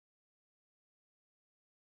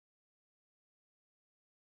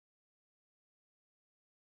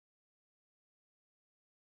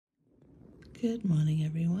Good morning,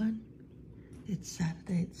 everyone. It's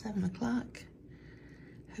Saturday at 7 o'clock.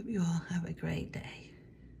 Hope you all have a great day.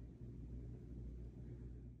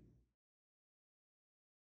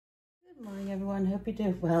 Good morning, everyone. Hope you're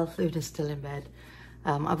doing well. Luna's still in bed.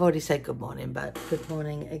 I've already said good morning, but good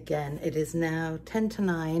morning again. It is now 10 to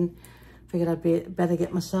 9. Figured I'd better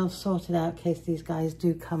get myself sorted out in case these guys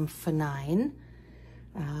do come for 9.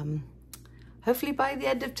 Hopefully by the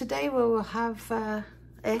end of today we'll have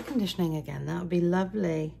air conditioning again. That would be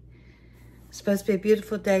lovely. It's supposed to be a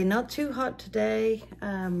beautiful day. Not too hot today.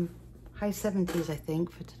 High 70s, I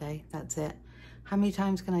think, for today. That's it. How many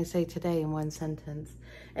times can I say today in one sentence?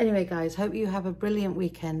 Anyway, guys, hope you have a brilliant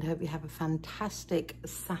weekend. Hope you have a fantastic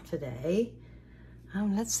Saturday.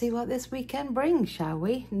 Let's see what this weekend brings, shall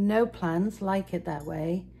we? No plans, like it that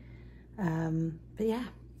way. But yeah,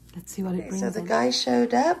 let's see what it brings. So the guy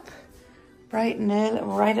showed up bright and early,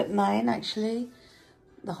 right at 9 actually.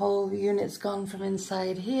 The whole unit's gone from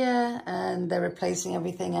inside here and they're replacing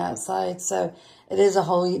everything outside. So it is a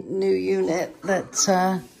whole new unit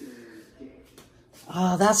that,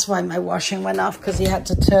 oh, that's why my washing went off, because he had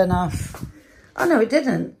to turn off. Oh, no, it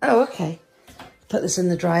didn't. Oh, okay. Put this in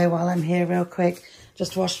the dryer while I'm here real quick.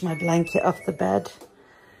 Just washed my blanket off the bed.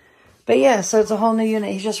 But yeah, so it's a whole new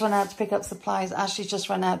unit. He just went out to pick up supplies. Ashley just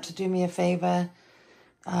went out to do me a favor.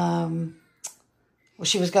 Well,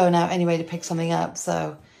 she was going out anyway to pick something up,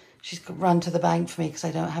 so she's run to the bank for me because I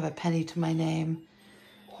don't have a penny to my name.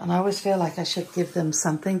 And I always feel like I should give them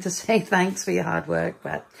something to say thanks for your hard work,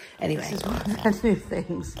 but anyway, this is one of the new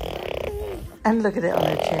things. And look at it on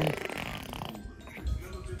her chin.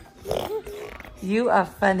 You are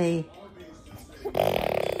funny.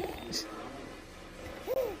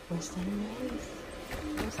 Where's the nose?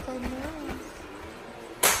 Where's the nose?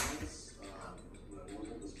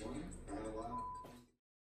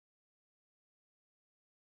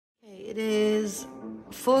 It is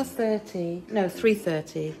 4:30, no,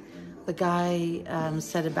 3:30. The guy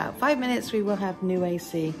said about 5 minutes we will have new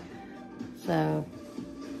AC. So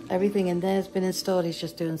everything in there has been installed. He's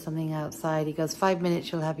just doing something outside. He goes, 5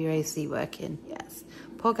 minutes, you'll have your AC working. Yes.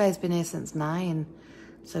 Poor guy's been here since 9.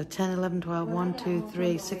 So 10, 11, 12, 1, 2,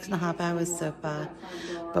 3, 6.5 hours so far.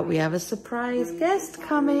 But we have a surprise guest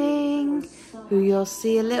coming who you'll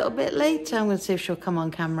see a little bit later. I'm going to see if she'll come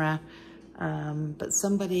on camera. But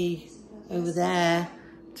somebody over there,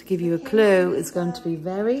 to give you a clue, is going to be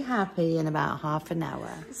very happy in about half an hour.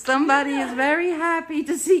 Somebody is very happy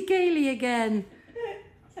to see Kaylee again.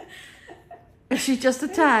 She just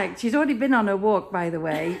attacked. She's already been on her walk, by the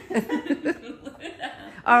way.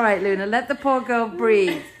 All right, Luna, let the poor girl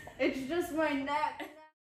breathe. It's just my neck.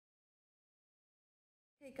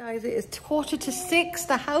 Hey guys, it is 5:45.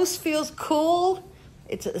 The house feels cool.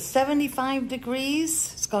 It's at 75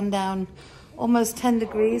 degrees. It's gone down almost 10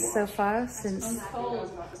 degrees so far since. I'm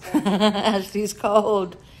cold. Ashley's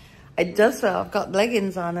cold. I just felt I've got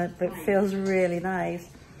leggings on it, but it feels really nice.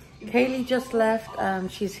 Kaylee just left.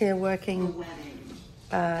 She's here working.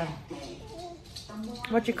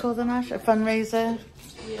 What do you call them, Ash? A fundraiser.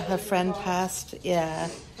 Yeah, her friend passed. Yeah,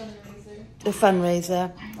 the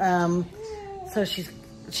fundraiser. So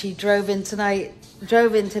she drove in today,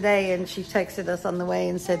 and she texted us on the way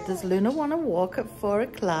and said, does Luna want to walk at 4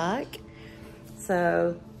 o'clock?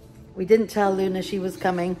 So we didn't tell Luna she was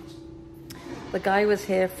coming. The guy was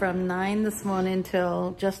here from 9 this morning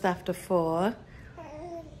till just after 4.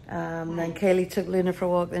 Then Kaylee took Luna for a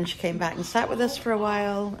walk. Then she came back and sat with us for a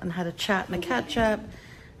while and had a chat and a catch up.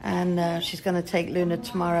 And she's going to take Luna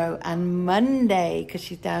tomorrow and Monday, because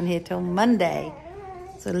she's down here till Monday.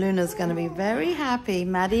 So Luna's going to be very happy.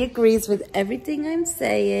 Maddie agrees with everything I'm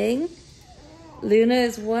saying. Luna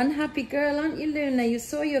is one happy girl, aren't you, Luna? You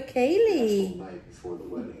saw your Kaylee.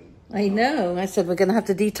 I know. I said we're going to have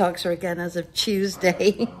to detox her again as of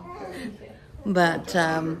Tuesday. But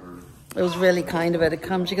it was really kind of her to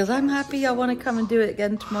come. She goes, I'm happy. I want to come and do it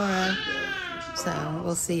again tomorrow. So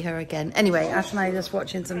we'll see her again. Anyway, Ash and I are just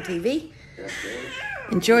watching some TV.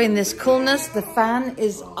 Enjoying this coolness. The fan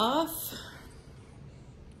is off.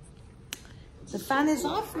 The fan is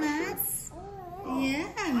off, Max. Yeah.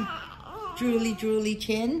 Drooly, drooly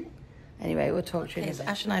chin. Anyway, we'll talk to you in a bit.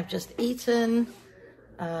 Ash and I have just eaten.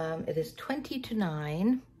 It is 20 to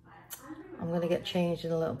 9. I'm going to get changed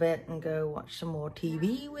in a little bit and go watch some more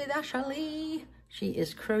TV with Ashley. She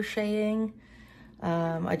is crocheting.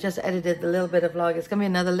 I just edited the little bit of vlog. It's going to be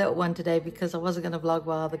another little one today because I wasn't going to vlog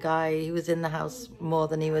while the guy, he was in the house more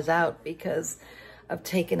than he was out because I've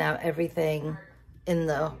taken out everything in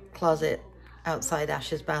the closet outside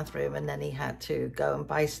Ash's bathroom, and then he had to go and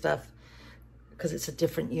buy stuff because it's a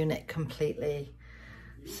different unit completely.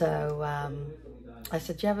 So I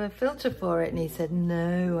said, do you have a filter for it? And he said,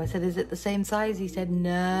 no. I said, is it the same size? He said,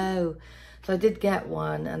 no. So I did get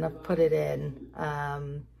one and I've put it in.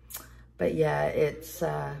 But yeah, it's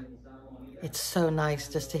so nice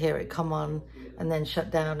just to hear it come on and then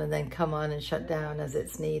shut down and then come on and shut down as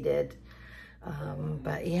it's needed.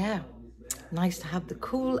 But yeah, nice to have the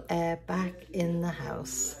cool air back in the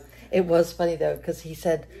house. It was funny though, because he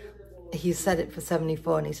set it for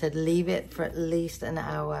 74 and he said leave it for at least an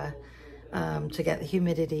hour to get the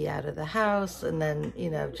humidity out of the house, and then, you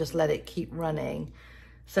know, just let it keep running.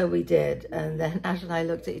 So we did, and then Ash and I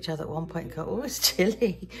looked at each other at one point and go, oh, it's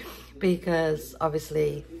chilly, because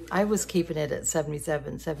obviously I was keeping it at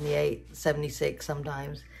 77, 78, 76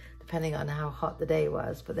 sometimes, depending on how hot the day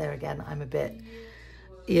was. But there again, I'm a bit,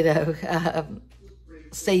 you know,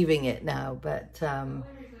 saving it now. But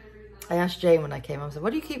I asked Jane when I came, I said,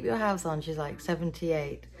 what do you keep your house on? She's like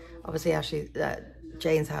 78. Obviously, actually,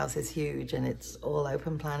 Jane's house is huge and it's all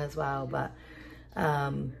open plan as well. But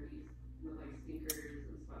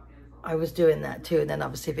I was doing that too. And then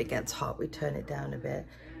obviously if it gets hot, we turn it down a bit.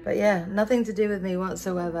 But yeah, nothing to do with me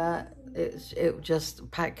whatsoever. It just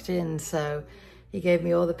packed in. So he gave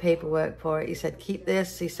me all the paperwork for it. He said, keep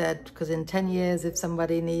this. He said, because in 10 years, if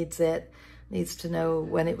somebody needs it, needs to know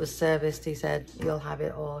when it was serviced, he said, you'll have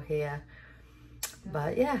it all here.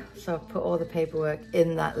 But yeah, so I've put all the paperwork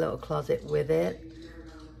in that little closet with it.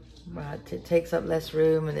 But it takes up less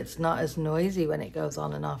room and it's not as noisy when it goes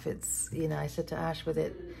on and off. It's, you know, I said to Ash, with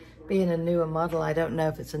it being a newer model, I don't know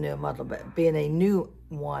if it's a newer model, but being a new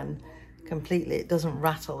one completely, it doesn't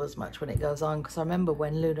rattle as much when it goes on. Because I remember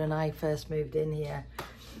when Luna and I first moved in here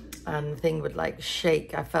and the thing would like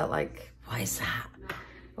shake, I felt like, why is that?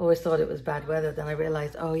 Always thought it was bad weather. Then I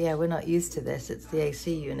realized, oh yeah, we're not used to this. It's the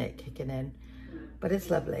AC unit kicking in. But it's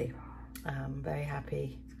lovely. I'm very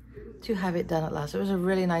happy to have it done at last. It was a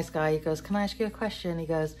really nice guy. He goes, can I ask you a question? He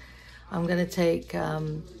goes, I'm going to take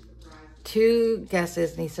 2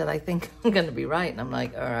 guesses. And he said, I think I'm going to be right. And I'm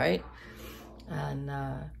like, all right. And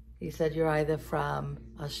he said, you're either from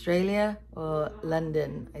Australia or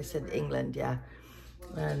London. I said, England, yeah.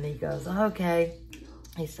 And he goes, okay.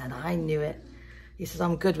 He said, I knew it. He says,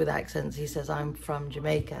 I'm good with accents. He says, I'm from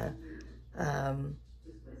Jamaica. And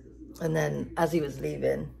then as he was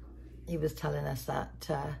leaving, he was telling us that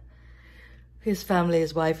his family,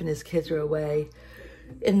 his wife and his kids were away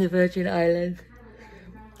in the Virgin Islands,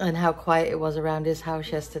 and how quiet it was around his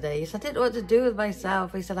house yesterday. He said, I didn't know what to do with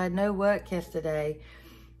myself. He said, I had no work yesterday.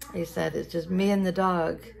 He said, it's just me and the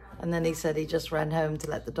dog. And then he said he just ran home to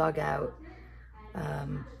let the dog out.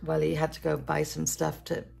 Well, he had to go buy some stuff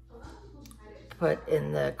to put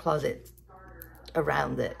in the closet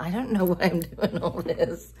around it. I don't know why I'm doing all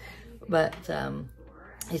this. But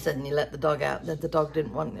he said, and he let the dog out. That the dog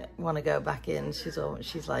didn't want to go back in. She's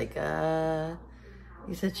like,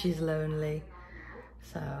 he said she's lonely.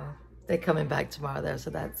 So they're coming back tomorrow though, so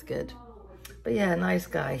that's good. But yeah, nice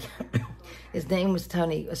guy. His name was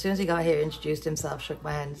Tony. As soon as he got here, he introduced himself, shook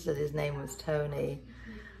my hand, said his name was Tony.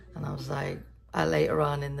 And I was like, later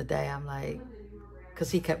on in the day, I'm like,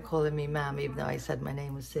 because he kept calling me ma'am, even though I said my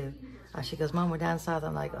name was Sue. And she goes, Mom, we're down south.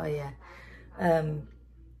 I'm like, oh yeah.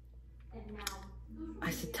 I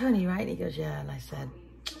said, Tony, right? And he goes, yeah. And I said,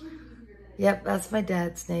 yep, that's my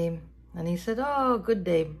dad's name. And he said, oh, good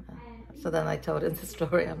name. So then I told him the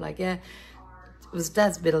story. I'm like, yeah, it was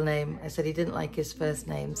Dad's middle name. I said he didn't like his first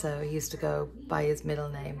name, so he used to go by his middle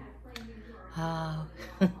name. Oh.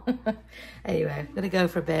 Anyway, I'm going to go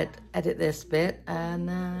for a bit, edit this bit,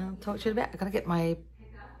 and talk to you in a bit. I've got to get my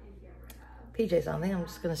PJs on. I think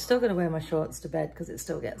I'm still going to wear my shorts to bed because it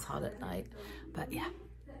still gets hot at night. But yeah,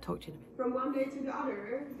 talk to you in a bit. From one day to the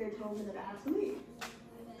other, they told me that I had to leave.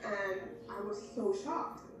 And I was so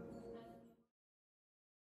shocked.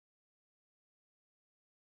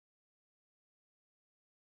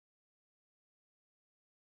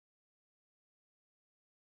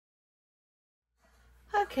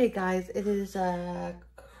 Okay guys, it is to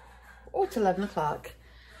 11 o'clock.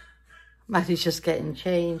 Maddie's just getting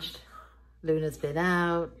changed. Luna's been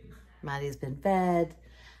out. Maddie's been fed.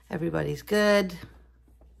 Everybody's good.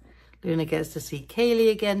 Luna gets to see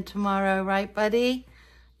Kaylee again tomorrow, right buddy?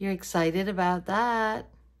 You're excited about that.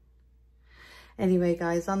 Anyway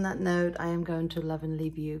guys, on that note, I am going to love and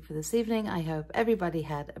leave you for this evening. I hope everybody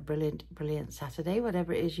had a brilliant Saturday,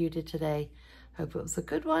 whatever it is you did today. Hope it was a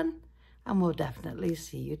good one. And we'll definitely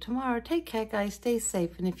see you tomorrow. Take care, guys. Stay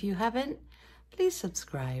safe. And if you haven't, please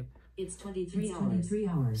subscribe. It's 23 hours.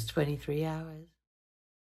 It's 23 hours.